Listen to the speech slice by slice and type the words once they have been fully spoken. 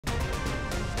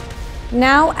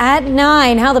Now at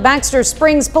 9, how the Baxter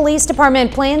Springs Police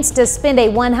Department plans to spend a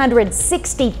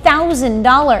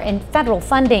 $160,000 in federal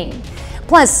funding.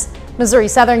 Plus, Missouri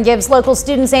Southern gives local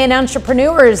students and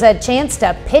entrepreneurs a chance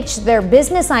to pitch their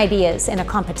business ideas in a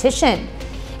competition.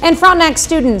 And Frontenac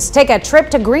students take a trip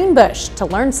to Greenbush to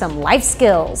learn some life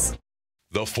skills.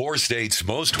 The 4 states'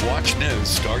 most watched news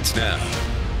starts now.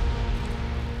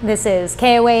 This is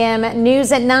KOAM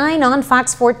News at 9 on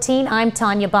Fox 14. I'm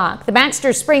Tanya Bach. The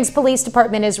Baxter Springs Police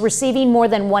Department is receiving more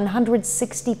than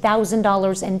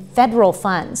 $160,000 in federal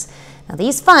funds. Now,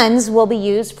 these funds will be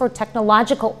used for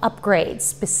technological upgrades.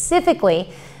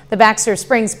 Specifically, the Baxter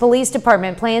Springs Police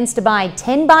Department plans to buy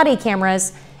 10 body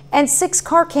cameras and 6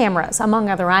 car cameras, among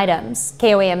other items.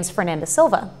 KOAM's Fernanda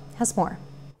Silva has more.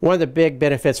 One of the big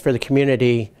benefits for the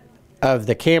community of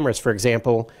the cameras, for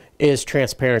example, is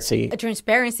transparency. A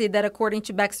transparency that, according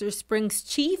to Baxter Springs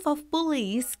Chief of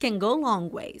Police, can go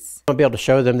long ways. I'll be able to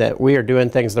show them that we are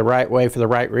doing things the right way for the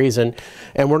right reason,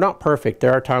 and we're not perfect.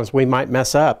 There are times we might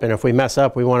mess up, and if we mess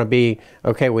up, we want to be,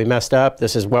 okay, we messed up,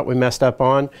 this is what we messed up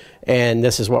on, and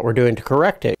this is what we're doing to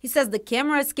correct it. He says the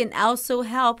cameras can also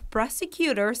help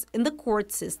prosecutors in the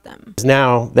court system.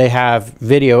 Now they have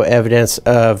video evidence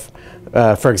of,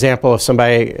 for example,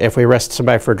 if we arrest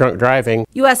somebody for drunk driving.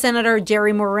 U.S. Senator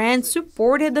Jerry Moran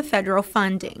supported the federal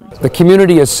funding. The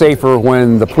community is safer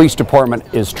when the police department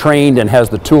is trained and has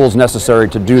the tools necessary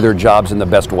to do their jobs in the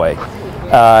best way.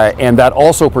 And that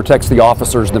also protects the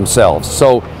officers themselves.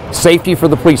 So safety for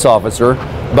the police officer,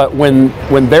 but when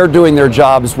they're doing their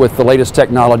jobs with the latest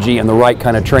technology and the right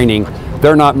kind of training,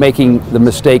 they're not making the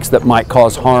mistakes that might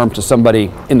cause harm to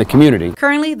somebody in the community.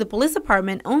 Currently, the police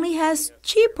department only has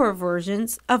cheaper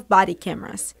versions of body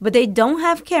cameras, but they don't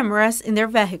have cameras in their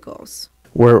vehicles.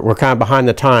 We're kind of behind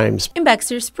the times. In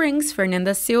Baxter Springs,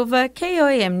 Fernanda Silva,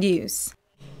 KOAM News.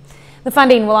 The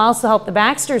funding will also help the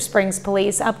Baxter Springs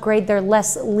Police upgrade their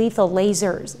less lethal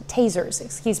tasers.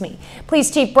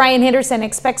 Police Chief Brian Henderson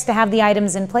expects to have the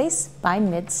items in place by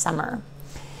midsummer.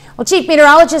 Well, Chief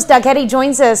Meteorologist Doug Heddy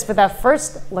joins us with a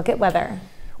first look at weather.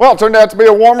 Well, it turned out to be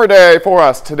a warmer day for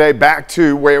us today, back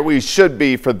to where we should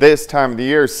be for this time of the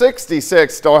year.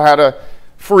 66, still had a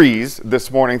freeze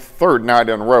this morning, third night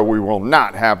in a row. We will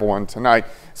not have one tonight.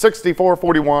 64,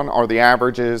 41 are the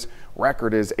averages.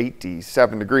 Record is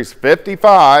 87 degrees,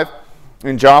 55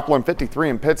 in Joplin, 53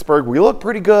 in Pittsburgh. We look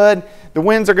pretty good. The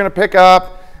winds are going to pick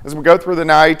up as we go through the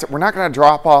night. We're not going to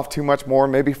drop off too much more,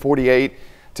 maybe 48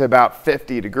 to about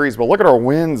 50 degrees. But look at our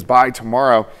winds by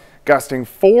tomorrow, gusting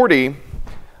 40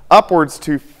 upwards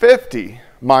to 50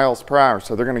 miles per hour.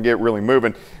 So they're going to get really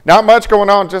moving. Not much going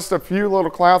on, just a few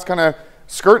little clouds kind of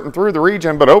skirting through the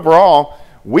region, but overall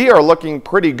we are looking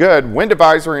pretty good. Wind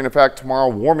advisory in effect tomorrow,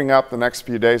 warming up the next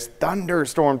few days.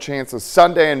 Thunderstorm chances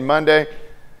Sunday and Monday.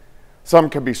 Some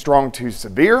could be strong to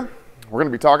severe. We're going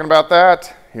to be talking about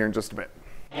that here in just a bit.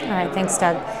 All right, thanks,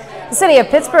 Doug. The city of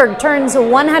Pittsburgh turns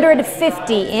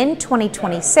 150 in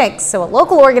 2026, so a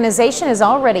local organization is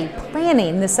already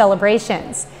planning the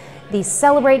celebrations. The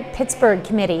Celebrate Pittsburgh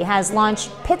Committee has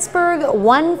launched Pittsburgh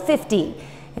 150.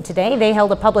 And today they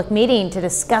held a public meeting to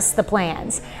discuss the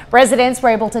plans. Residents were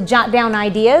able to jot down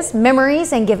ideas,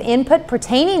 memories, and give input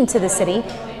pertaining to the city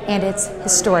and its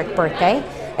historic birthday.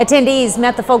 Attendees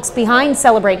met the folks behind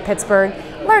Celebrate Pittsburgh,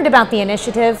 learned about the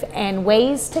initiative and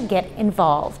ways to get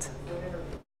involved.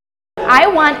 I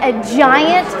want a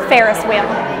giant Ferris wheel.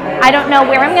 I don't know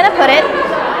where I'm going to put it,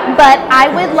 but I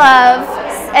would love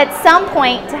at some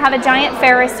point to have a giant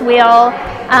Ferris wheel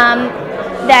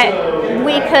that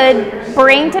we could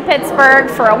bring to Pittsburgh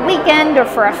for a weekend or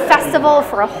for a festival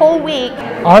for a whole week.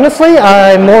 Honestly,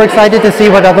 I'm more excited to see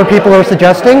what other people are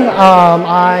suggesting.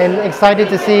 I'm excited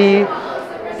to see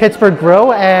Pittsburgh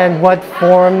grow and what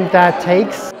form that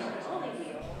takes.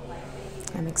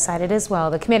 I'm excited as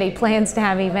well. The committee plans to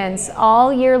have events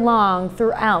all year long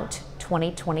throughout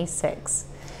 2026.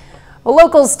 Well,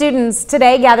 local students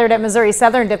today gathered at Missouri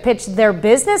Southern to pitch their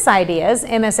business ideas.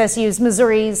 MSSU's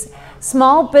Missouri's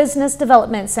Small Business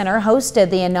Development Center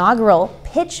hosted the inaugural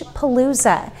Pitch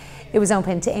Palooza. It was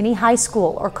open to any high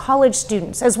school or college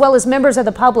students, as well as members of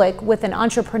the public with an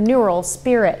entrepreneurial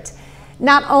spirit.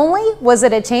 Not only was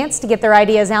it a chance to get their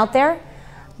ideas out there,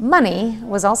 money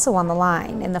was also on the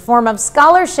line in the form of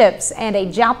scholarships and a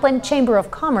Joplin Chamber of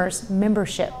Commerce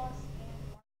membership.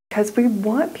 Because we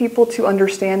want people to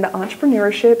understand that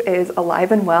entrepreneurship is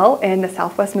alive and well in the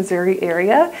Southwest Missouri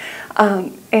area.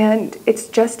 And it's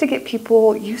just to get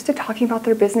people used to talking about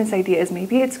their business ideas.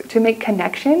 Maybe it's to make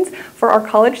connections. For our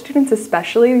college students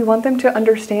especially, we want them to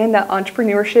understand that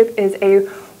entrepreneurship is a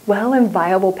well and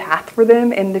viable path for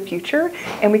them in the future.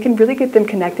 And we can really get them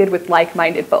connected with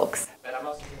like-minded folks.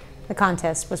 The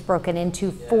contest was broken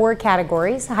into 4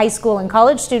 categories. High school and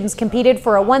college students competed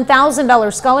for a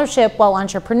 $1,000 scholarship, while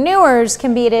entrepreneurs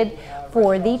competed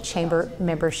for the chamber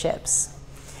memberships.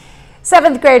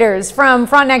 7th graders from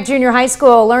Frontenac Junior High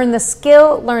School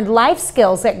learned life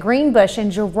skills at Greenbush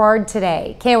and Girard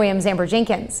today. KOAM's Amber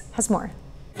Jenkins has more.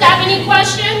 Have any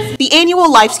questions? The annual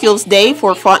Life Skills Day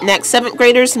for Frontenac 7th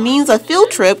graders means a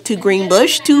field trip to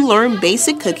Greenbush to learn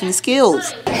basic cooking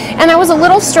skills. And I was a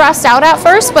little stressed out at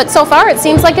first, but so far it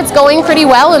seems like it's going pretty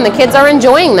well and the kids are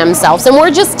enjoying themselves. And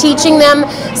we're just teaching them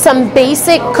some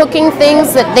basic cooking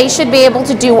things that they should be able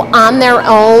to do on their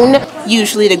own.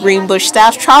 Usually the Greenbush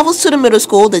staff travels to the middle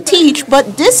school to teach,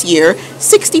 but this year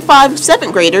 65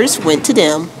 7th graders went to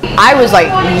them. I was like,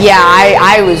 yeah,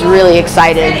 I was really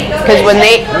excited because when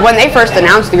they first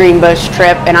announced the Greenbush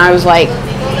trip, and I was like,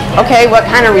 okay, what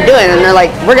kind are we doing? And they're like,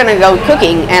 we're gonna go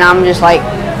cooking, and I'm just like,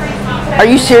 are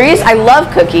you serious? I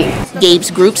love cooking.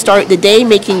 Gabe's group started the day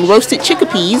making roasted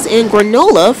chickpeas and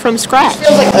granola from scratch. It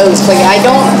feels like oats, like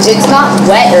it's not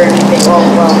wet or anything.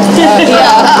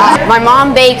 Yeah. My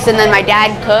mom bakes and then my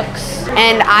dad cooks,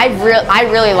 and I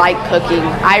really like cooking.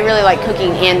 I really like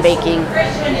cooking and baking.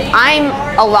 I'm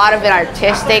a lot of an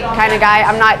artistic kind of guy.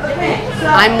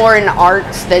 I'm more in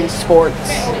arts than sports.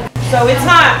 So it's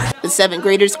not. The 7th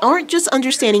graders aren't just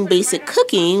understanding basic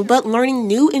cooking, but learning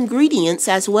new ingredients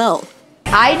as well.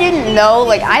 I didn't know,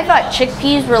 I thought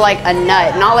chickpeas were like a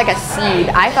nut, not like a seed.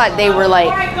 I thought they were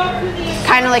like,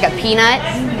 kind of like a peanut,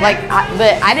 but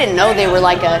I didn't know they were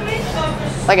like a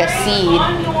seed.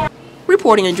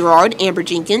 Reporting in Girard, Amber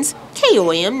Jenkins,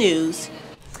 KOAM News.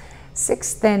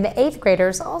 6th and 8th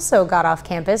graders also got off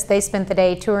campus. They spent the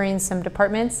day touring some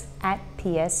departments at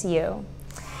PSU.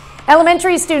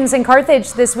 Elementary students in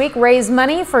Carthage this week raised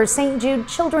money for St. Jude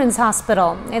Children's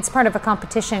Hospital. It's part of a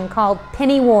competition called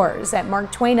Penny Wars at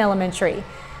Mark Twain Elementary.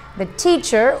 The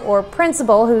teacher or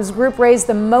principal whose group raised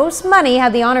the most money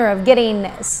had the honor of getting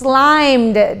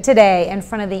slimed today in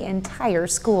front of the entire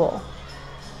school.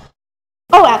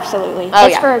 Oh, absolutely. Oh,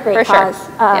 it's yeah, for a great for cause.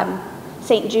 Sure. Yep.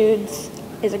 St. Jude's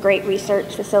is a great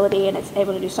research facility, and it's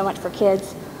able to do so much for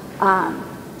kids.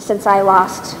 Since I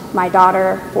lost my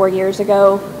daughter 4 years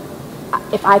ago,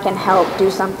 if I can help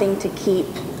do something to keep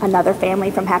another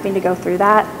family from having to go through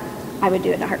that, I would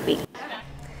do it in a heartbeat.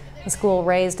 The school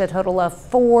raised a total of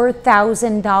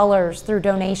 $4,000 through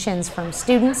donations from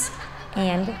students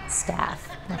and staff.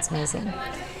 That's amazing.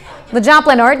 The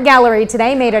Joplin Art Gallery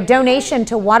today made a donation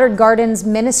to Watered Gardens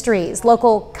Ministries.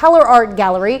 Local Color Art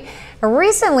Gallery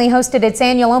recently hosted its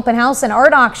annual open house and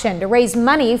art auction to raise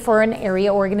money for an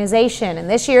area organization. And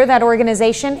this year that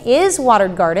organization is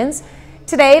Watered Gardens.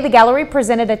 Today, the gallery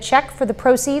presented a check for the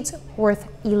proceeds worth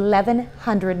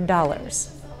 $1,100.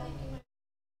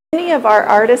 Many of our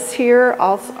artists here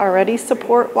also already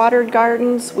support Watered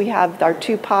Gardens. We have our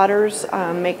 2 potters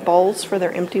make bowls for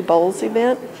their Empty Bowls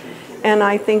event. And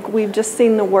I think we've just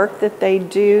seen the work that they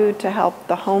do to help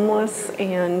the homeless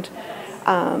and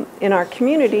in our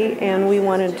community, and we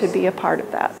wanted to be a part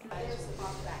of that.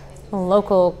 A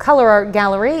local Color Art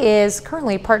Gallery is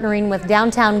currently partnering with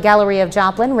Downtown Gallery of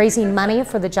Joplin, raising money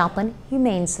for the Joplin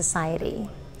Humane Society.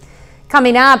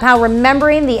 Coming up, how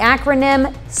remembering the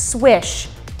acronym SWISH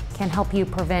can help you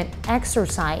prevent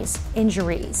exercise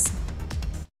injuries.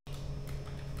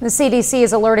 The CDC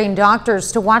is alerting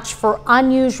doctors to watch for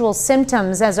unusual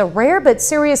symptoms as a rare but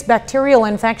serious bacterial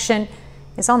infection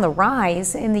is on the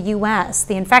rise in the U.S.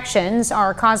 The infections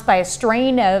are caused by a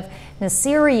strain of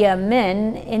Neisseria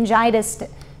meningitis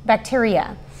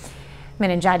bacteria.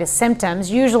 Meningitis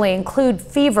symptoms usually include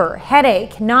fever,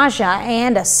 headache, nausea,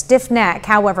 and a stiff neck.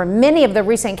 However, many of the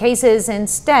recent cases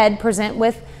instead present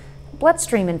with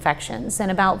bloodstream infections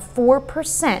and about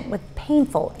 4% with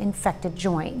painful infected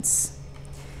joints.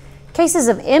 Cases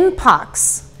of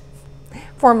Mpox,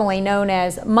 formerly known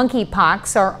as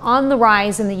monkeypox, are on the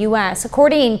rise in the U.S.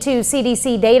 According to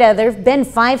CDC data, there have been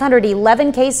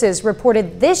 511 cases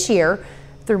reported this year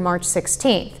through March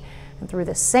 16th. And through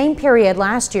the same period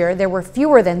last year, there were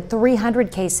fewer than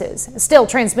 300 cases. Still,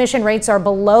 transmission rates are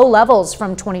below levels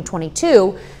from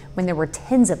 2022, when there were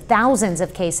tens of thousands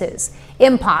of cases.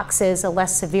 Mpox is a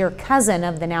less severe cousin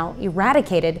of the now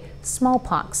eradicated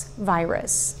smallpox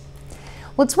virus.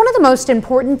 Well, it's one of the most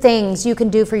important things you can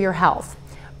do for your health.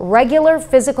 Regular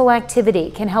physical activity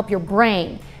can help your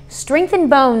brain, strengthen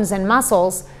bones and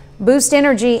muscles, boost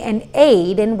energy, and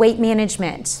aid in weight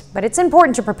management. But it's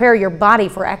important to prepare your body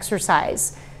for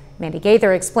exercise. Mandy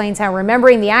Gaither explains how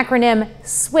remembering the acronym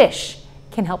SWISH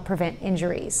can help prevent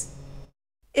injuries.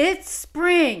 It's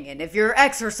spring, and if you're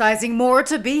exercising more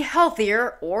to be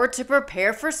healthier or to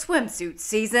prepare for swimsuit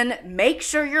season, make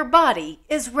sure your body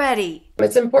is ready.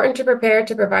 It's important to prepare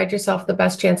to provide yourself the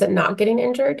best chance at not getting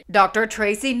injured. Dr.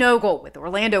 Tracy Nogle with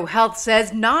Orlando Health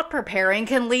says not preparing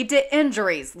can lead to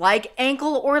injuries like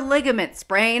ankle or ligament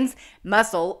sprains,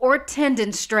 muscle or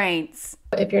tendon strains.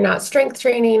 If you're not strength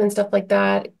training and stuff like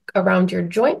that around your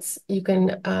joints, you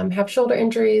can have shoulder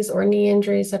injuries or knee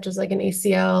injuries, such as like an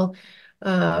ACL.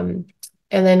 And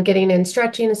then getting in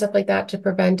stretching and stuff like that to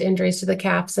prevent injuries to the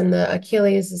calves and the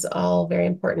Achilles is all very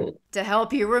important. To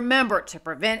help you remember to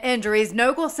prevent injuries,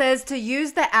 Nogle says to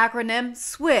use the acronym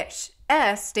SWISH.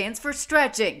 S stands for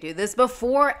stretching. Do this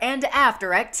before and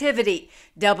after activity.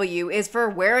 W is for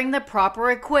wearing the proper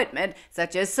equipment,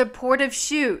 such as supportive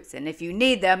shoes, and if you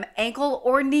need them, ankle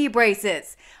or knee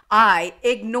braces. I,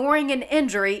 ignoring an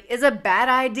injury is a bad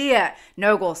idea.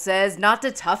 Nogle says not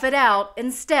to tough it out,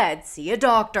 instead see a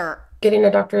doctor. Getting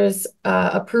a doctor's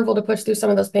approval to push through some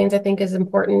of those pains, I think, is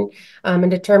important in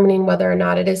determining whether or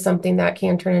not it is something that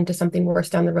can turn into something worse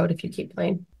down the road if you keep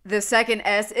playing. The second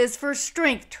S is for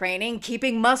strength training.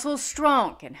 Keeping muscles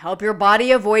strong can help your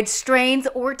body avoid strains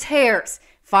or tears.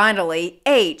 Finally,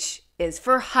 H is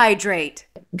for hydrate.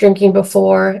 Drinking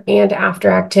before and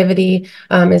after activity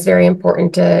is very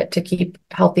important to keep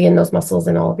healthy in those muscles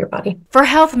in all of your body. For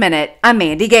Health Minute, I'm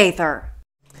Mandy Gaither.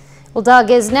 Well,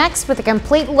 Doug is next with a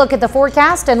complete look at the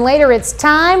forecast, and later it's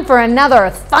time for another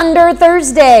Thunder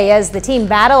Thursday as the team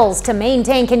battles to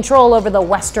maintain control over the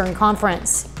Western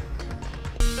Conference.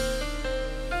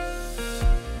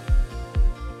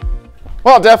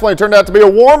 Well, it definitely turned out to be a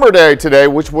warmer day today,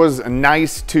 which was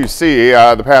nice to see.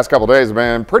 The past couple of days have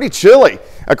been pretty chilly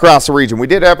across the region. We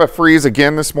did have a freeze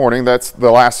again this morning. That's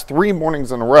the last 3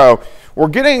 mornings in a row. We're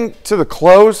getting to the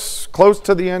close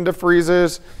to the end of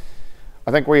freezes. I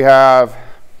think we have,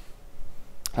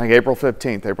 April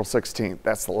 15th, April 16th.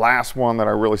 That's the last one that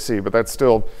I really see, but that's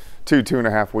still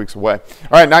 2.5 weeks away.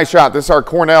 All right, nice shot. This is our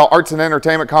Cornell Arts and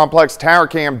Entertainment Complex Tower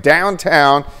Cam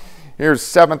downtown. Here's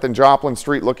 7th and Joplin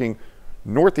Street looking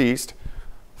northeast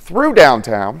through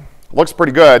downtown. Looks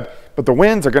pretty good, but the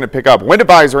winds are going to pick up. Wind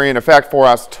advisory in effect for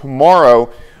us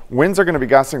tomorrow. Winds are going to be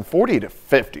gusting 40 to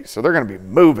 50, so they're going to be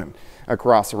moving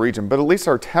across the region, but at least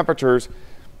our temperatures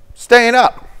staying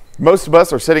up. Most of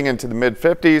us are sitting into the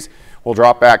mid-50s. We'll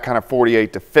drop back kind of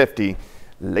 48 to 50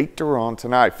 later on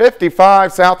tonight.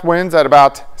 55 south winds at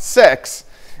about 6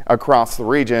 across the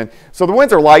region. So the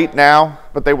winds are light now,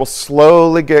 but they will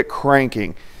slowly get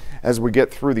cranking as we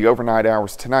get through the overnight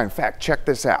hours tonight. In fact, check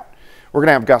this out. We're going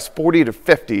to have gusts 40 to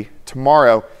 50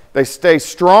 tomorrow. They stay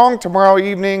strong tomorrow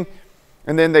evening,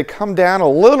 and then they come down a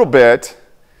little bit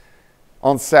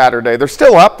on Saturday. They're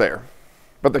still up there,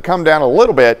 but they come down a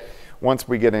little bit once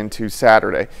we get into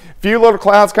Saturday. Few little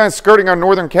clouds kind of skirting our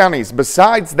northern counties.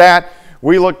 Besides that,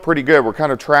 we look pretty good. We're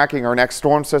kind of tracking our next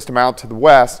storm system out to the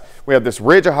west. We have this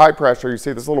ridge of high pressure. You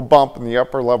see this little bump in the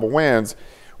upper level winds.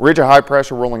 Ridge of high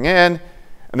pressure rolling in,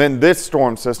 and then this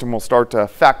storm system will start to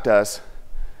affect us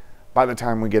by the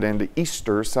time we get into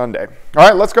Easter Sunday. All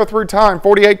right, let's go through time.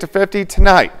 48 to 50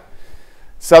 tonight.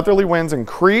 Southerly winds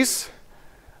increase,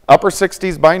 upper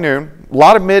 60s by noon. A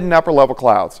lot of mid and upper level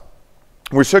clouds.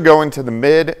 We should go into the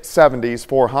mid-70s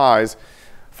for highs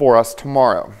for us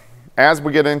tomorrow. As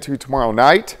we get into tomorrow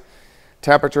night,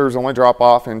 temperatures only drop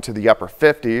off into the upper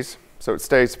 50s, so it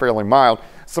stays fairly mild.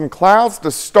 Some clouds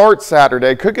to start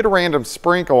Saturday, could get a random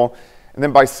sprinkle, and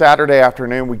then by Saturday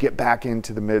afternoon, we get back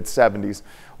into the mid-70s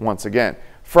once again.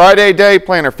 Friday day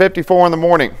planner, 54 in the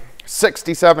morning,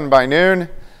 67 by noon,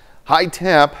 high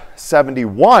temp,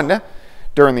 71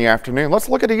 during the afternoon. Let's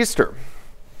look at Easter.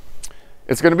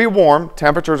 It's going to be warm.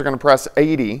 Temperatures are going to press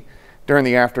 80 during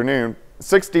the afternoon.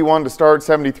 61 to start,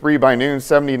 73 by noon,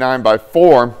 79 by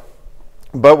 4.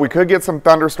 But we could get some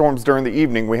thunderstorms during the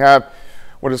evening. We have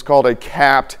what is called a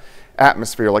capped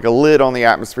atmosphere, like a lid on the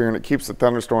atmosphere, and it keeps the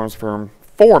thunderstorms from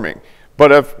forming.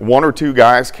 But if 1 or 2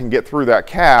 guys can get through that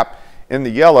cap, in the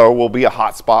yellow will be a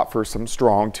hot spot for some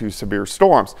strong to severe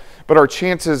storms. But our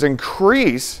chances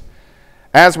increase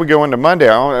as we go into Monday.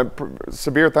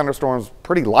 Severe thunderstorms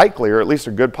pretty likely, or at least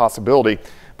a good possibility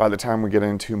by the time we get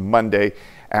into Monday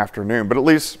afternoon. But at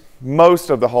least most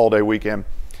of the holiday weekend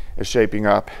is shaping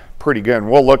up pretty good.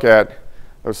 And we'll look at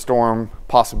those storm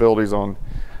possibilities on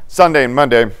Sunday and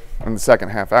Monday in the second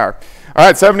half hour. All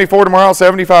right, 74 tomorrow,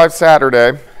 75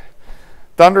 Saturday.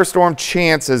 Thunderstorm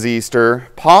chances Easter.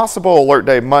 Possible alert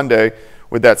day Monday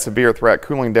with that severe threat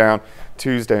cooling down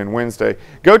Tuesday and Wednesday.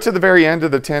 Go to the very end of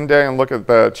the 10-day and look at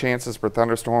the chances for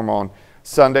thunderstorm on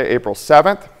Sunday, April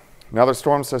 7th. Another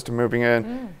storm system moving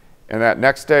in, and that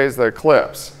next day is the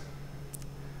eclipse.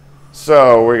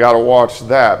 So we got to watch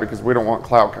that because we don't want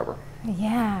cloud cover.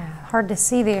 Yeah, hard to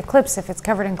see the eclipse if it's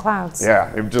covered in clouds.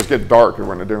 Yeah, it would just get dark. It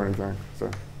wouldn't do anything. So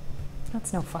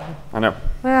that's no fun. I know.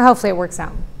 Well, hopefully it works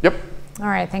out. Yep. All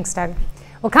right, thanks, Doug.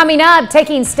 Well, coming up,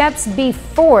 taking steps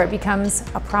before it becomes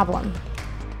a problem.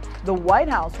 The White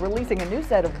House releasing a new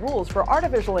set of rules for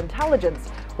artificial intelligence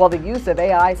while the use of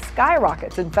AI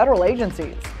skyrockets in federal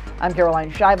agencies. I'm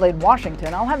Caroline Shively in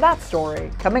Washington. I'll have that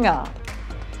story coming up.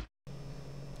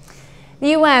 The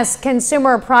U.S.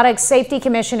 Consumer Product Safety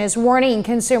Commission is warning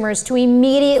consumers to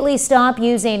immediately stop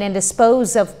using and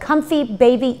dispose of comfy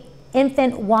baby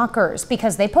infant walkers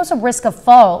because they pose a risk of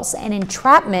falls and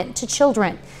entrapment to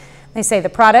children. They say the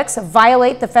products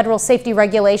violate the federal safety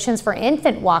regulations for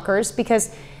infant walkers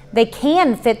because they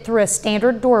can fit through a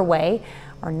standard doorway,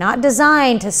 are not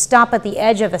designed to stop at the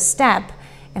edge of a step,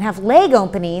 and have leg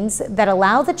openings that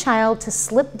allow the child to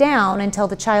slip down until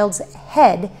the child's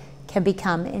head can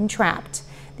become entrapped.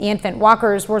 The infant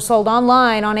walkers were sold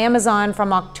online on Amazon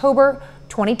from October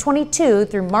 2022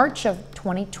 through March of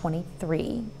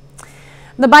 2023.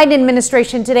 The Biden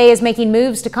administration today is making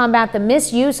moves to combat the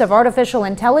misuse of artificial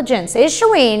intelligence,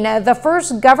 issuing the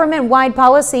first government-wide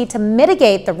policy to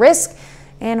mitigate the risk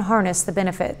and harness the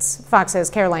benefits. Fox's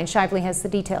Caroline Shively has the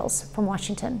details from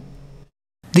Washington.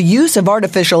 The use of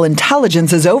artificial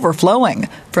intelligence is overflowing,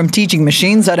 from teaching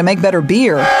machines how to make better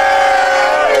beer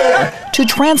to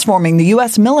transforming the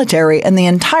U.S. military and the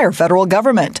entire federal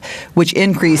government, which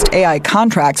increased AI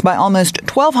contracts by almost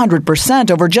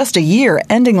 1,200% over just a year,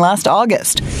 ending last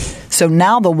August. So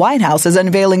now the White House is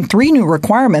unveiling 3 new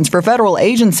requirements for federal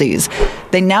agencies.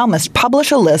 They now must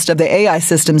publish a list of the AI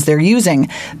systems they're using,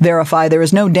 verify there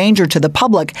is no danger to the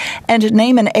public, and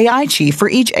name an AI chief for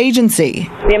each agency.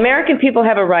 The American people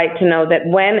have a right to know that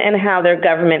when and how their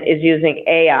government is using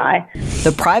AI.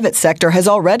 The private sector has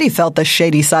already felt the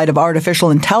shady side of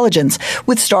artificial intelligence,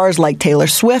 with stars like Taylor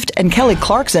Swift and Kelly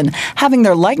Clarkson having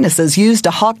their likenesses used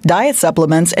to hawk diet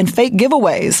supplements and fake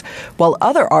giveaways, while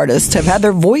other artists have had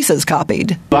their voices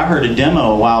copied. I heard a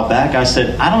demo a while back. I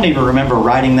said, I don't even remember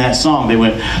writing that song. They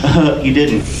went, you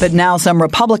didn't. But now some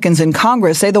Republicans in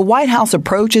Congress say the White House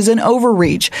approach is an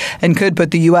overreach and could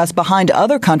put the U.S. behind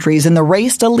other countries in the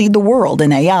race to lead the world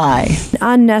in AI.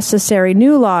 Unnecessary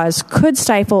new laws could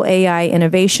stifle AI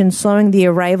innovation, slowing the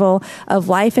arrival of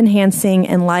life-enhancing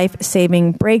and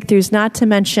life-saving breakthroughs, not to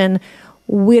mention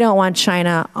we don't want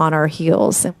China on our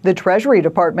heels. The Treasury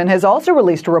Department has also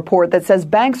released a report that says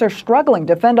banks are struggling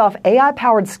to fend off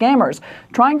AI-powered scammers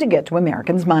trying to get to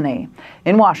Americans' money.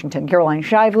 In Washington, Caroline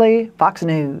Shively, Fox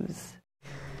News.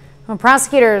 Well,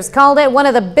 prosecutors called it one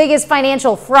of the biggest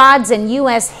financial frauds in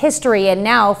U.S. history, and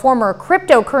now former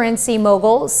cryptocurrency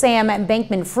mogul Sam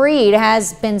Bankman-Fried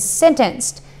has been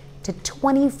sentenced to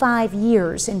 25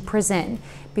 years in prison.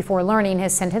 Before learning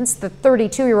his sentence, the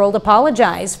 32-year-old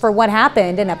apologized for what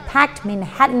happened in a packed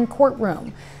Manhattan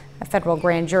courtroom. A federal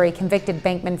grand jury convicted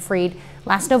Bankman-Fried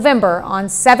last November on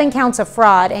 7 counts of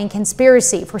fraud and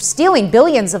conspiracy for stealing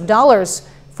billions of dollars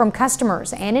from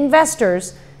customers and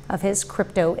investors of his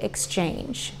crypto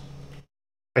exchange.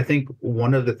 I think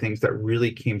one of the things that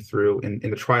really came through in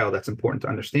the trial that's important to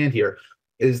understand here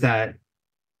is that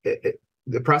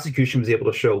the prosecution was able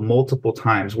to show multiple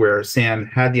times where Sam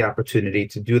had the opportunity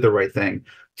to do the right thing,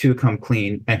 to come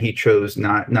clean, and he chose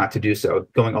not to do so,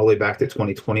 going all the way back to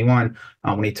 2021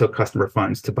 when he took customer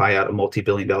funds to buy out a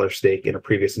multi-billion-dollar stake in a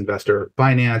previous investor,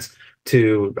 Binance,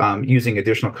 to using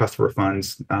additional customer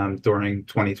funds during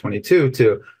 2022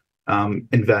 to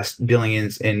invest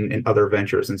billions in other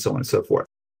ventures and so on and so forth.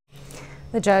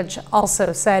 The judge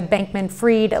also said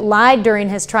Bankman-Fried lied during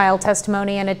his trial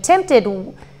testimony and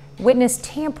attempted witness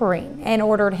tampering and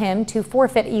ordered him to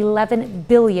forfeit $11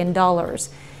 billion.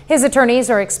 His attorneys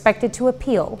are expected to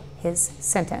appeal his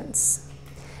sentence.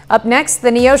 Up next,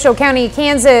 the Neosho County,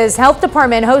 Kansas Health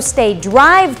Department hosts a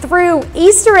drive-through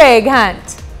Easter egg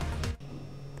hunt.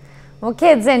 Well,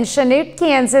 kids in Chanute,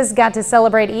 Kansas got to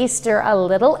celebrate Easter a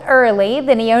little early.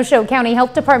 The Neosho County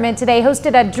Health Department today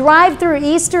hosted a drive-through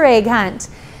Easter egg hunt.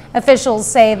 Officials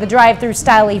say the drive-through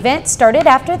style event started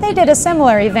after they did a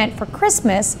similar event for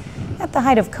Christmas at the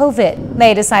height of COVID.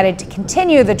 They decided to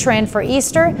continue the trend for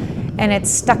Easter, and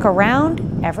it's stuck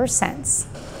around ever since.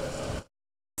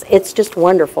 It's just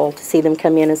wonderful to see them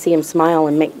come in and see them smile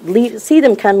and see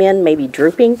them come in maybe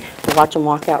drooping and watch them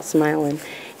walk out smiling.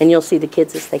 And you'll see the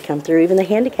kids as they come through. Even the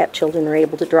handicapped children are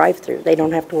able to drive through. They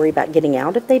don't have to worry about getting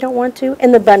out if they don't want to,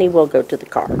 and the bunny will go to the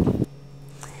car.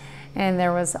 And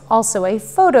there was also a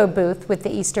photo booth with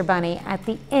the Easter Bunny at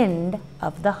the end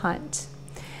of the hunt.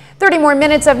 30 more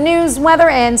minutes of news, weather,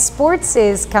 and sports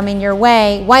is coming your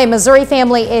way. Why a Missouri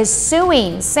family is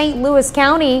suing St. Louis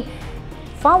County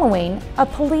following a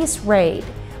police raid.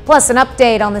 Plus, an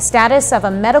update on the status of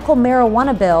a medical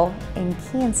marijuana bill in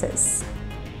Kansas.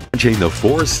 Watching the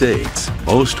 4 states'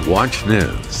 most watched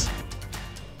news.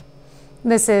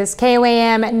 This is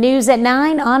KOAM News at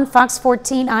 9 on Fox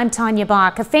 14. I'm Tanya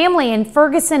Bach. A family in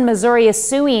Ferguson, Missouri is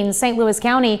suing St. Louis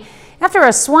County after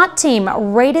a SWAT team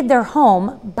raided their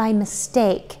home by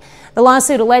mistake. The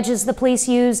lawsuit alleges the police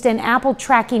used an Apple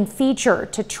tracking feature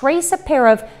to trace a pair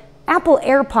of Apple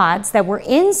AirPods that were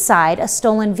inside a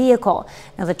stolen vehicle.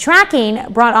 Now, the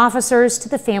tracking brought officers to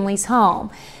the family's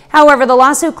home. However, the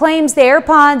lawsuit claims the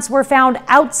AirPods were found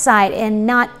outside and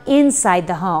not inside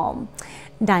the home.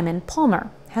 Diamond Palmer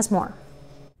has more.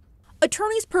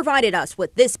 Attorneys provided us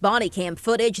with this body cam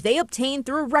footage they obtained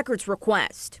through a records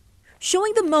request,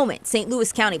 showing the moment St.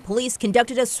 Louis County Police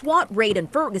conducted a SWAT raid in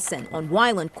Ferguson on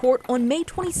Wyland Court on May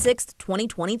 26,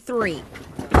 2023.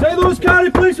 St. Louis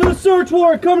County Police with a search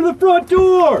warrant, come to the front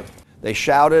door! They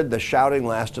shouted. The shouting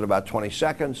lasted about 20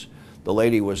 seconds. The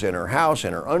lady was in her house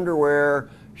in her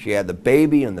underwear. She had the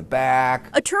baby in the back.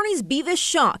 Attorneys Beavis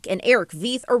Schock and Eric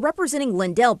Veith are representing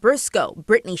Lindell Briscoe,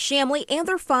 Brittany Shamley, and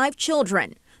their 5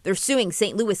 children. They're suing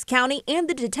St. Louis County and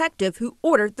the detective who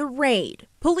ordered the raid.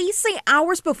 Police say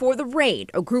hours before the raid,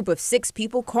 a group of 6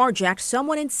 people carjacked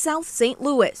someone in South St.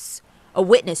 Louis. A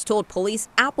witness told police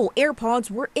Apple AirPods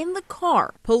were in the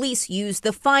car. Police used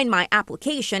the Find My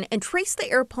application and traced the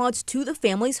AirPods to the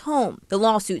family's home. The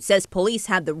lawsuit says police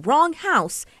had the wrong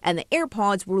house and the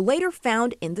AirPods were later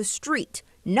found in the street,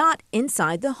 not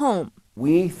inside the home.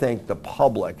 We think the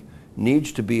public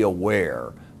needs to be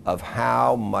aware of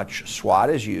how much SWAT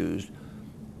is used,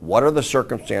 what are the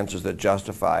circumstances that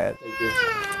justify it.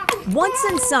 Once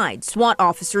inside, SWAT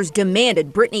officers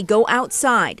demanded Brittany go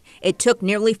outside. It took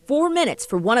nearly 4 minutes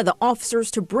for one of the officers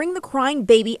to bring the crying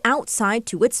baby outside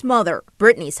to its mother.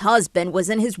 Brittany's husband was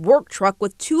in his work truck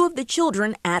with 2 of the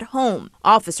children at home.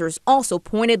 Officers also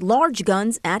pointed large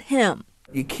guns at him.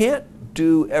 You can't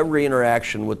do every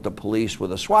interaction with the police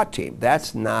with a SWAT team.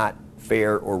 That's not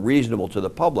fair or reasonable to the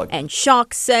public. And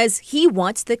Schock says he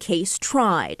wants the case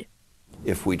tried.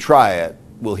 If we try it,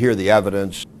 we'll hear the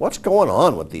evidence. What's going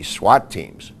on with these SWAT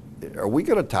teams? Are we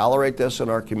going to tolerate this in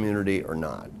our community or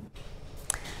not?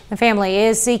 The family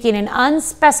is seeking an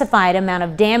unspecified amount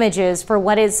of damages for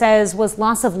what it says was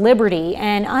loss of liberty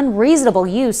and unreasonable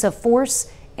use of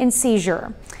force and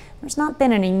seizure. There's not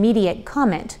been an immediate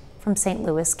comment from St.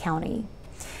 Louis County.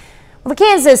 Well, the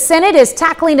Kansas Senate is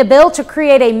tackling a bill to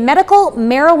create a medical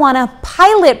marijuana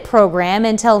pilot program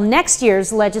until next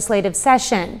year's legislative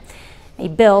session. A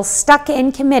bill stuck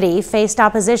in committee faced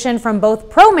opposition from both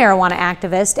pro-marijuana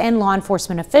activists and law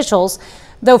enforcement officials,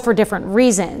 though for different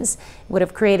reasons. It would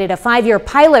have created a 5-year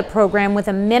pilot program with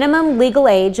a minimum legal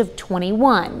age of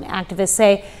 21. Activists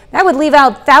say that would leave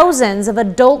out thousands of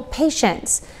adult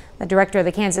patients. The director of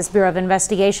the Kansas Bureau of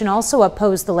Investigation also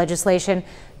opposed the legislation,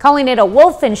 calling it a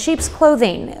wolf in sheep's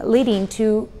clothing, leading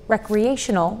to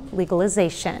recreational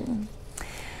legalization.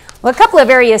 Well, a couple of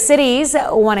area cities,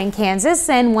 one in Kansas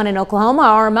and one in Oklahoma,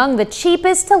 are among the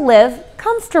cheapest to live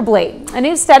comfortably. A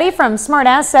new study from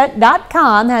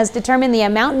smartasset.com has determined the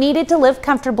amount needed to live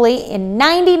comfortably in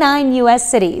 99 U.S.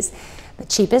 cities. The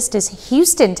cheapest is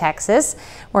Houston, Texas,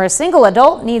 where a single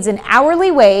adult needs an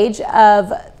hourly wage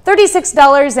of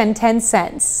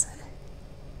 $36.10.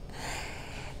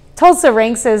 Tulsa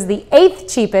ranks as the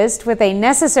 8th cheapest with a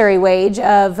necessary wage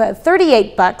of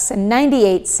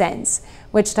 $38.98.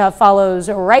 Wichita follows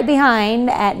right behind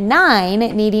at 9,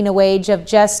 needing a wage of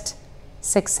just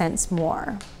 6 cents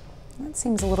more. That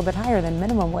seems a little bit higher than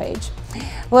minimum wage.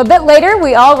 Well, a bit later,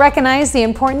 we all recognize the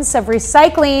importance of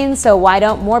recycling, so why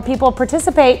don't more people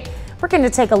participate? We're going to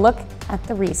take a look at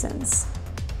the reasons.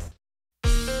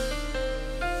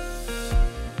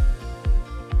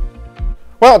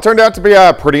 Well, it turned out to be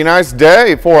a pretty nice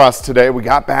day for us today. We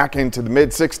got back into the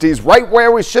mid-60s, right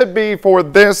where we should be for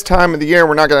this time of the year.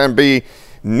 We're not going to be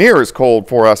near as cold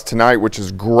for us tonight, which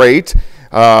is great.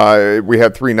 We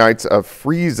had 3 nights of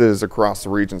freezes across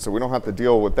the region, so we don't have to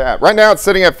deal with that. Right now, it's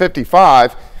sitting at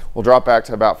 55. We'll drop back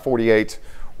to about 48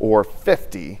 or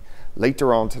 50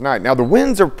 later on tonight. Now, the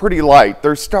winds are pretty light.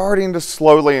 They're starting to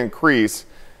slowly increase,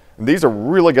 and these are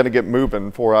really going to get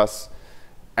moving for us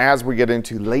as we get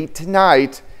into late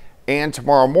tonight and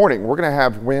tomorrow morning. We're going to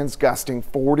have winds gusting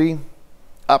 40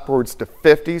 upwards to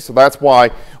 50, so that's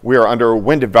why we are under a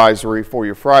wind advisory for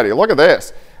you Friday. Look at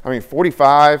this. I mean,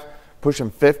 45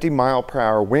 pushing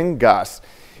 50-mile-per-hour wind gusts.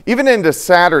 Even into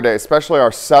Saturday, especially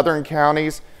our southern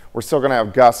counties, we're still going to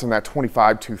have gusts in that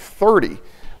 25 to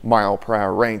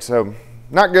 30-mile-per-hour range. So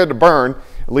not good to burn,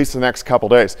 at least the next couple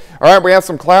days. All right, we have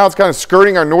some clouds kind of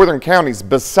skirting our northern counties.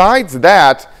 Besides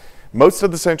that, Most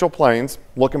of the Central Plains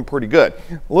looking pretty good.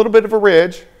 A little bit of a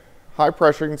ridge, high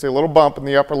pressure, you can see a little bump in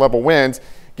the upper level winds,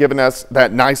 giving us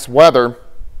that nice weather.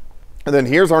 And then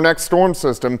here's our next storm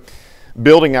system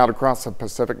building out across the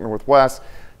Pacific Northwest.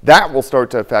 That will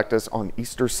start to affect us on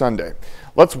Easter Sunday.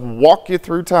 Let's walk you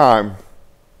through time.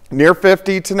 Near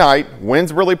 50 tonight,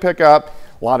 winds really pick up.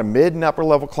 A lot of mid and upper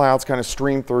level clouds kind of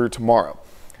stream through tomorrow.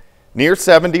 Near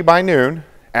 70 by noon.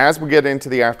 As we get into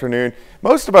the afternoon,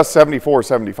 most of us 74,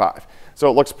 75. So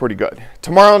it looks pretty good.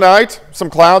 Tomorrow night, some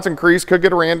clouds increase, could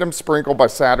get a random sprinkle by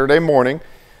Saturday morning.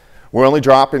 We'll only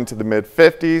drop into the mid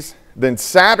 50s. Then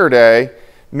Saturday,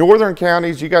 northern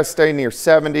counties, you guys stay near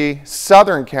 70.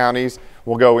 Southern counties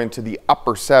will go into the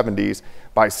upper 70s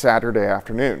by Saturday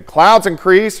afternoon. Clouds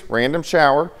increase, random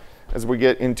shower as we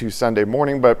get into Sunday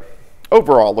morning, but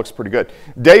overall it looks pretty good.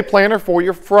 Day planner for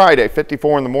your Friday,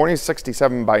 54 in the morning,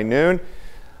 67 by noon.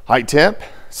 High temp,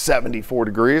 74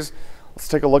 degrees. Let's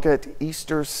take a look at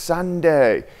Easter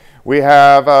Sunday. We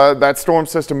have that storm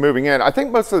system moving in. I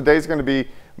think most of the day is going to be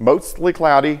mostly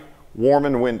cloudy, warm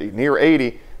and windy, near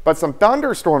 80, but some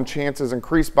thunderstorm chances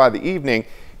increase by the evening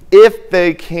if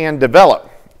they can develop.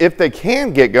 If they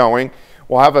can get going,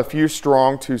 we'll have a few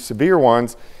strong to severe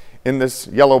ones in this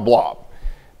yellow blob.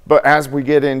 But as we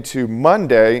get into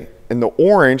Monday, in the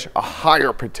orange, a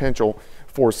higher potential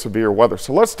for severe weather.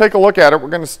 So let's take a look at it. We're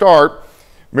going to start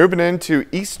moving into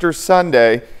Easter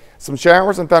Sunday. Some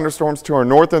showers and thunderstorms to our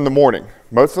north in the morning.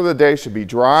 Most of the day should be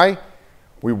dry.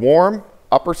 We warm,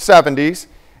 upper 70s.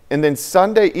 And then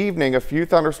Sunday evening, a few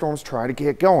thunderstorms try to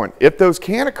get going. If those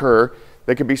can occur,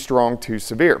 they could be strong to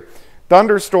severe.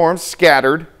 Thunderstorms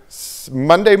scattered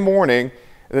Monday morning.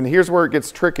 And then here's where it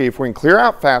gets tricky. If we can clear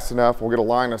out fast enough, we'll get a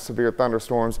line of severe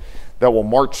thunderstorms that will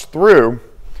march through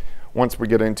once we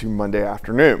get into Monday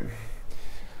afternoon.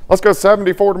 Let's go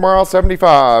 74 tomorrow,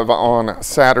 75 on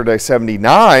Saturday,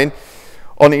 79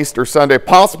 on Easter Sunday.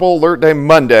 Possible alert day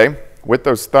Monday with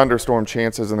those thunderstorm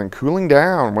chances, and then cooling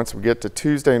down once we get to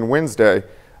Tuesday and Wednesday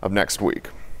of next week.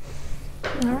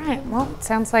 All right, well, it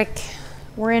sounds like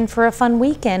we're in for a fun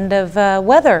weekend of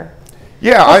weather.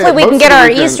 Yeah, hopefully we can get our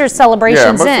Easter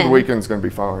celebrations in. Yeah, most of the weekend's going to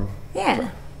be fine. Yeah.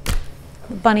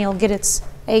 The bunny will get its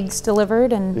eggs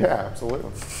delivered. And yeah, absolutely.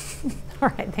 All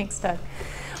right, thanks, Doug.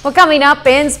 Well, coming up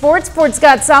in sports, Fort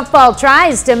Scott softball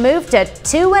tries to move to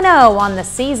 2-0 on the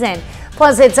season.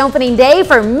 Plus, it's opening day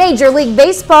for Major League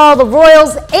Baseball. The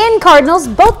Royals and Cardinals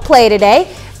both play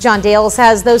today. John Dales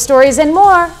has those stories and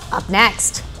more up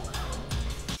next.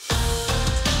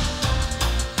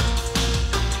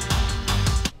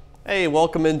 Hey,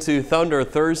 welcome into Thunder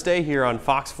Thursday here on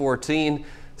Fox 14.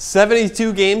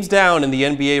 72 games down in the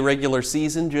NBA regular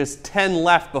season, just 10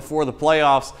 left before the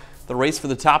playoffs. The race for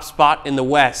the top spot in the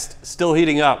West still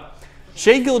heating up.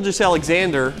 Shai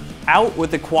Gilgeous-Alexander out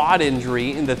with a quad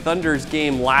injury in the Thunder's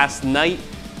game last night.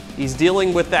 He's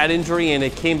dealing with that injury and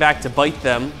it came back to bite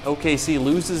them. OKC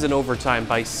loses in overtime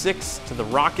by 6 to the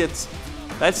Rockets.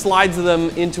 That slides them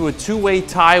into a two-way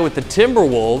tie with the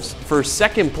Timberwolves for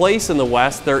second place in the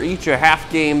West. They're each a half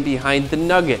game behind the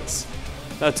Nuggets.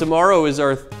 Now tomorrow is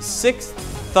our 6th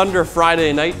Thunder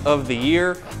Friday night of the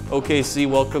year. OKC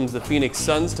welcomes the Phoenix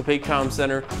Suns to Paycom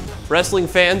Center. Wrestling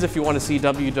fans, if you want to see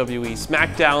WWE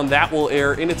SmackDown, that will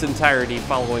air in its entirety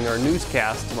following our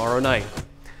newscast tomorrow night.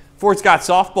 Fort Scott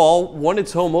softball won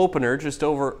its home opener just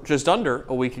under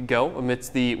a week ago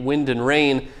amidst the wind and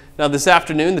rain. Now this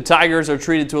afternoon, the Tigers are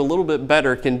treated to a little bit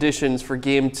better conditions for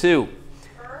Game 2.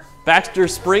 Baxter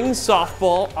Springs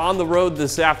softball on the road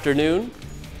this afternoon,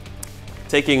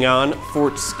 taking on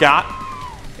Fort Scott.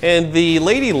 And the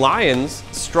Lady Lions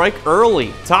strike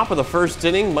early. Top of the first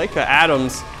inning, Micah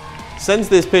Adams sends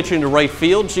this pitch into right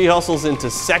field. She hustles into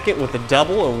second with a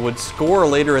double and would score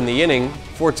later in the inning.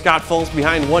 Fort Scott falls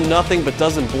behind 1-0 but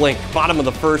doesn't blink. Bottom of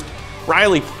the first,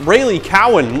 Rayleigh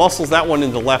Cowan muscles that one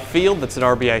into left field. That's an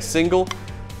RBI single.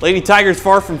 Lady Tigers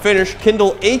far from finish.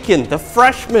 Kendall Aiken, the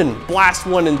freshman, blasts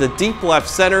one into deep left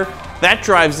center. That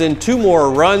drives in 2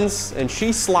 more runs and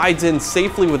she slides in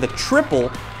safely with a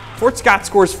triple. Fort Scott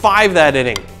scores 5 that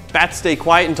inning. Bats stay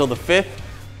quiet until the 5th.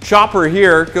 Chopper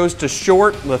here goes to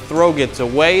short. The throw gets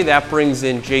away. That brings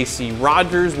in J.C.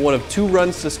 Rogers, one of 2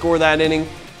 runs to score that inning.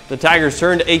 The Tigers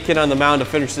turn to Aiken on the mound to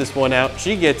finish this one out.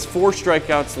 She gets 4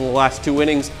 strikeouts in the last 2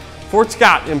 innings. Fort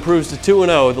Scott improves to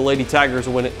 2-0. The Lady Tigers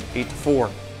win it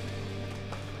 8-4.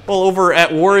 Well, over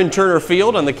at Warren Turner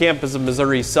Field on the campus of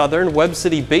Missouri Southern, Webb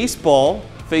City Baseball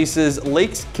faces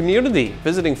Lakes Community,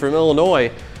 visiting from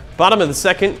Illinois. Bottom of the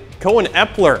second, Cohen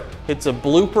Epler hits a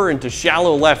blooper into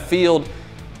shallow left field.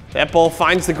 That ball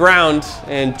finds the ground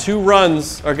and 2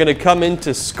 runs are going to come in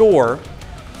to score.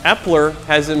 Epler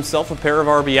has himself a pair of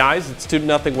RBIs. It's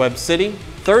 2-0 Webb City.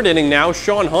 Third inning now,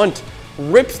 Sean Hunt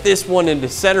rips this one into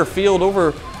center field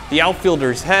over the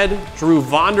outfielder's head. Drew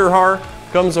Vonderhaar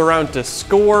comes around to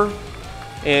score,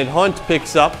 and Hunt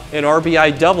picks up an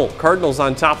RBI double. Cardinals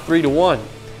on top 3-1.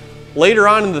 Later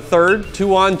on in the third,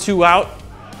 2 on, 2 out,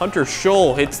 Hunter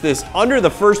Scholl hits this under the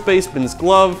first baseman's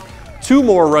glove. 2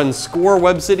 more runs score.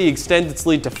 Webb City extends its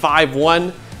lead to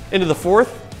 5-1. Into the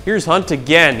fourth, here's Hunt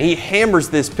again. He hammers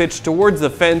this pitch towards the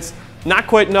fence. Not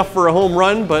quite enough for a home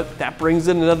run, but that brings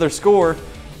in another score.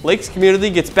 Lakes Community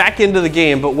gets back into the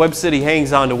game, but Webb City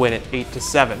hangs on to win it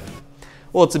 8-7.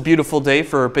 Well, it's a beautiful day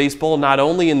for baseball, not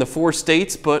only in the 4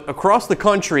 states, but across the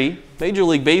country. Major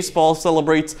League Baseball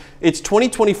celebrates its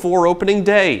 2024 opening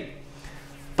day.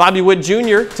 Bobby Witt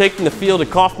Jr. taking the field at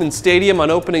Kauffman Stadium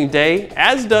on opening day,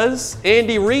 as does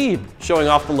Andy Reid, showing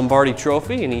off the Lombardi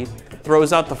Trophy, and he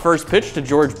throws out the first pitch to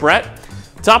George Brett.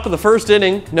 Top of the first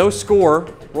inning, no score.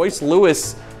 Royce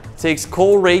Lewis takes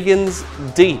Cole Reagan's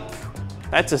deep.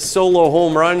 That's a solo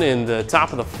home run in the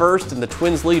top of the first, and the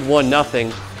Twins lead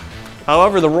 1-0.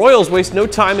 However, the Royals waste no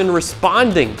time in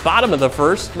responding. Bottom of the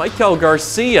first, Michael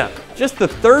Garcia. Just the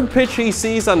 3rd pitch he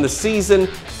sees on the season,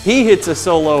 he hits a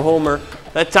solo homer.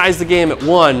 That ties the game at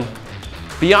 1.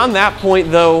 Beyond that point,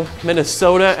 though,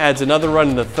 Minnesota adds another run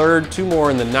in the 3rd, 2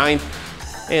 more in the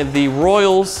 9th, and the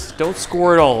Royals don't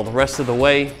score at all the rest of the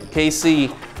way.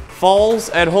 KC falls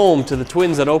at home to the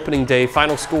Twins on opening day,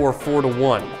 final score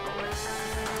 4-1.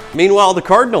 Meanwhile, the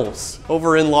Cardinals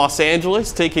over in Los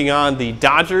Angeles taking on the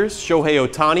Dodgers. Shohei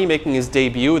Ohtani making his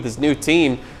debut with his new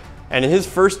team, and in his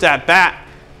first at-bat,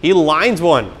 he lines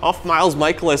one off Miles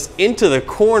Mikolas into the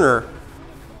corner.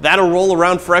 That'll roll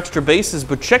around for extra bases,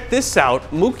 but check this out.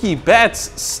 Mookie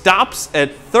Betts stops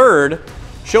at third.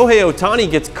 Shohei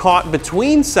Ohtani gets caught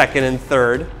between second and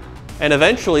third, and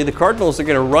eventually the Cardinals are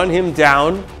going to run him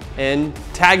down and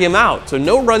tag him out. So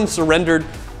no runs surrendered.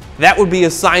 That would be a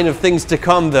sign of things to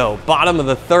come, though. Bottom of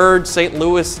the third, St.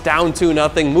 Louis down 2-0.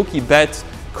 Mookie Betts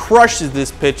crushes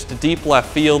this pitch to deep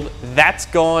left field. That's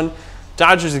gone.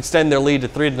 Dodgers extend their lead to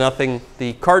 3-0.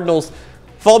 The Cardinals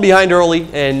fall behind early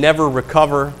and never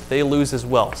recover. They lose as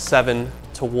well,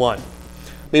 7-1.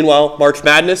 Meanwhile, March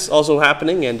Madness also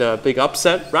happening, and a big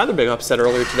upset, rather big upset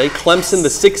earlier today. Clemson, the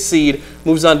 6th seed,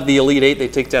 moves on to the Elite 8. They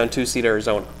take down 2 seed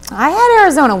Arizona. I had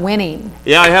Arizona winning.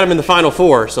 Yeah, I had them in the Final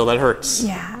Four, so that hurts.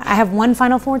 Yeah, I have one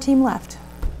Final Four team left.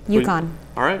 UConn.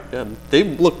 All right, yeah, they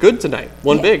look good tonight.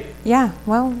 Won big. Yeah,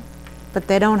 well, but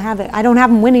they don't have it. I don't have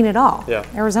them winning at all. Yeah.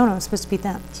 Arizona was supposed to beat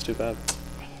them. It's too bad.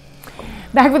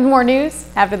 Back with more news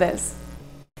after this.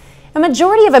 A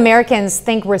majority of Americans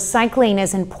think recycling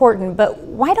is important, but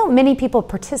why don't many people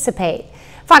participate?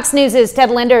 Fox News' Ted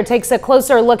Linder takes a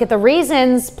closer look at the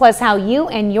reasons, plus how you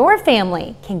and your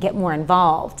family can get more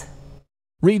involved.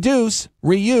 Reduce,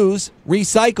 reuse,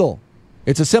 recycle.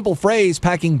 It's a simple phrase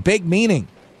packing big meaning.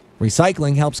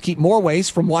 Recycling helps keep more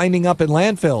waste from winding up in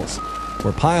landfills,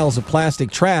 where piles of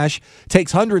plastic trash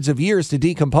takes hundreds of years to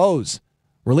decompose,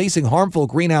 releasing harmful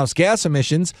greenhouse gas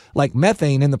emissions like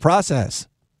methane in the process.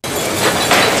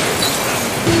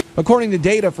 According to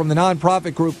data from the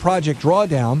nonprofit group Project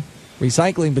Drawdown,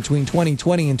 recycling between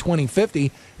 2020 and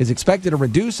 2050 is expected to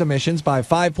reduce emissions by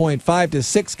 5.5 to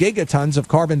 6 gigatons of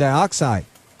carbon dioxide.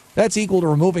 That's equal to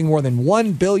removing more than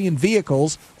 1 billion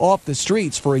vehicles off the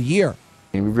streets for a year.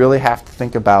 We really have to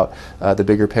think about the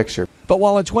bigger picture. But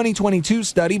while a 2022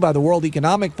 study by the World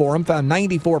Economic Forum found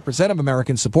 94% of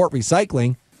Americans support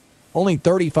recycling, only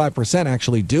 35%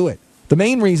 actually do it. The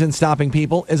main reason stopping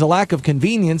people is a lack of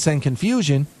convenience and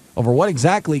confusion over what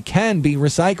exactly can be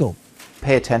recycled.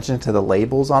 Pay attention to the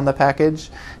labels on the package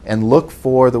and look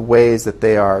for the ways that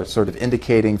they are sort of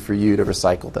indicating for you to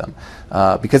recycle them.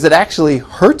 Because it actually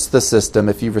hurts the system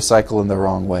if you recycle in the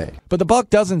wrong way. But the buck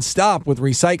doesn't stop with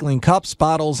recycling cups,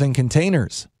 bottles, and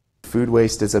containers. Food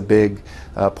waste is a big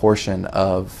portion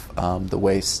of the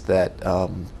waste that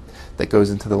goes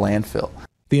into the landfill.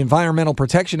 The Environmental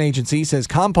Protection Agency says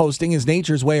composting is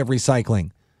nature's way of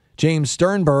recycling. James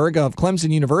Sternberg of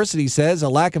Clemson University says a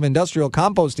lack of industrial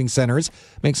composting centers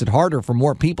makes it harder for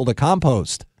more people to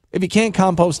compost. If you can't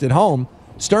compost at home,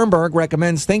 Sternberg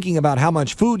recommends thinking about how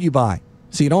much food you buy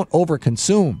so you don't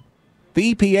overconsume.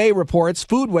 The EPA reports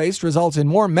food waste results in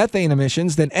more methane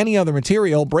emissions than any other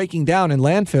material breaking down in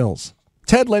landfills.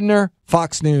 Ted Lindner,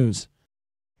 Fox News.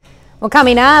 Well,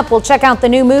 coming up, we'll check out the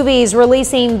new movies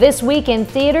releasing this week in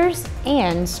theaters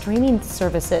and streaming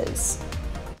services.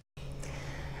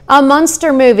 A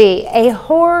monster movie, a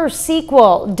horror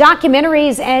sequel,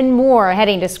 documentaries, and more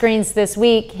heading to screens this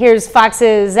week. Here's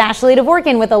Fox's Ashley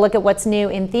Dvorkin with a look at what's new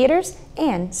in theaters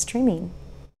and streaming.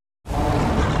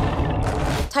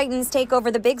 Titans take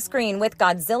over the big screen with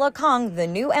Godzilla Kong: The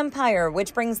New Empire,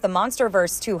 which brings the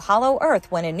monsterverse to Hollow Earth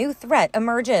when a new threat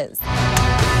emerges.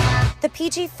 The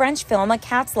PG French film A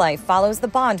Cat's Life follows the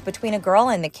bond between a girl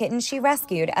and the kitten she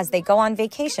rescued as they go on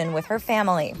vacation with her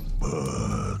family.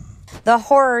 The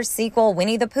horror sequel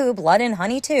Winnie the Pooh: Blood and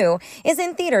Honey 2 is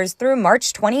in theaters through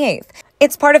March 28th.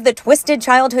 It's part of the Twisted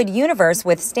Childhood universe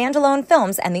with standalone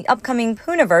films and the upcoming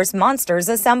Poohniverse Monsters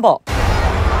Assemble.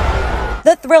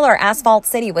 The thriller Asphalt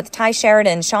City with Ty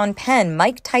Sheridan, Sean Penn,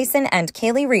 Mike Tyson, and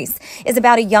Kaylee Reese is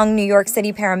about a young New York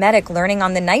City paramedic learning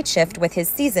on the night shift with his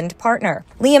seasoned partner.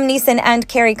 Liam Neeson and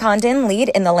Carrie Condon lead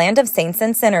in The Land of Saints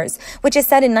and Sinners, which is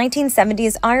set in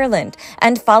 1970s Ireland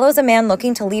and follows a man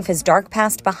looking to leave his dark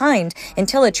past behind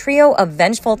until a trio of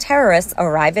vengeful terrorists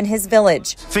arrive in his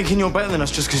village. Thinking you're better than us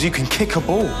just because you can kick a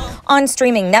ball. On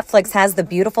streaming, Netflix has The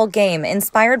Beautiful Game,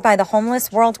 inspired by the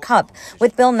Homeless World Cup,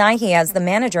 with Bill Nighy as the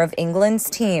manager of England's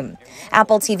team.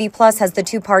 Apple TV Plus has the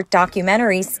two-part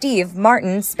documentary Steve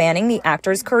Martin, spanning the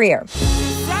actor's career.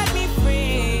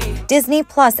 Disney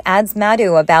Plus adds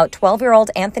Madhu about 12-year-old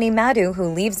Anthony Madhu, who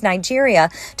leaves Nigeria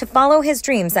to follow his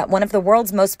dreams at one of the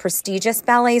world's most prestigious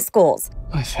ballet schools.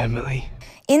 My family.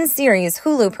 In series,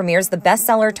 Hulu premieres the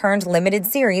bestseller-turned-limited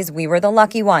series We Were the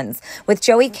Lucky Ones, with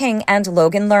Joey King and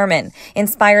Logan Lerman,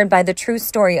 inspired by the true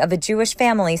story of a Jewish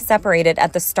family separated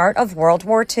at the start of World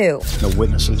War II. No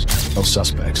witnesses, no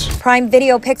suspects. Prime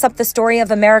Video picks up the story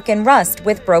of American Rust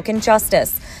with Broken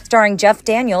Justice, starring Jeff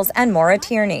Daniels and Maura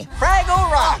Tierney.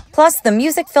 Fraggle Rock! Plus, the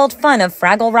music-filled fun of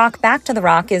Fraggle Rock Back to the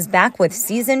Rock is back with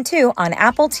Season 2 on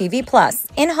Apple TV+.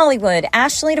 In Hollywood,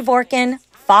 Ashley Dvorkin,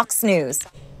 Fox News.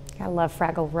 I love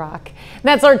Fraggle Rock.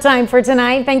 That's our time for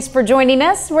tonight. Thanks for joining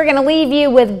us. We're going to leave you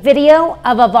with video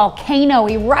of a volcano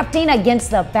erupting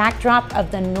against the backdrop of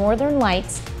the Northern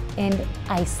Lights in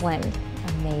Iceland.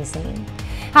 Amazing.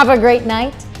 Have a great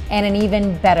night and an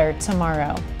even better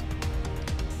tomorrow.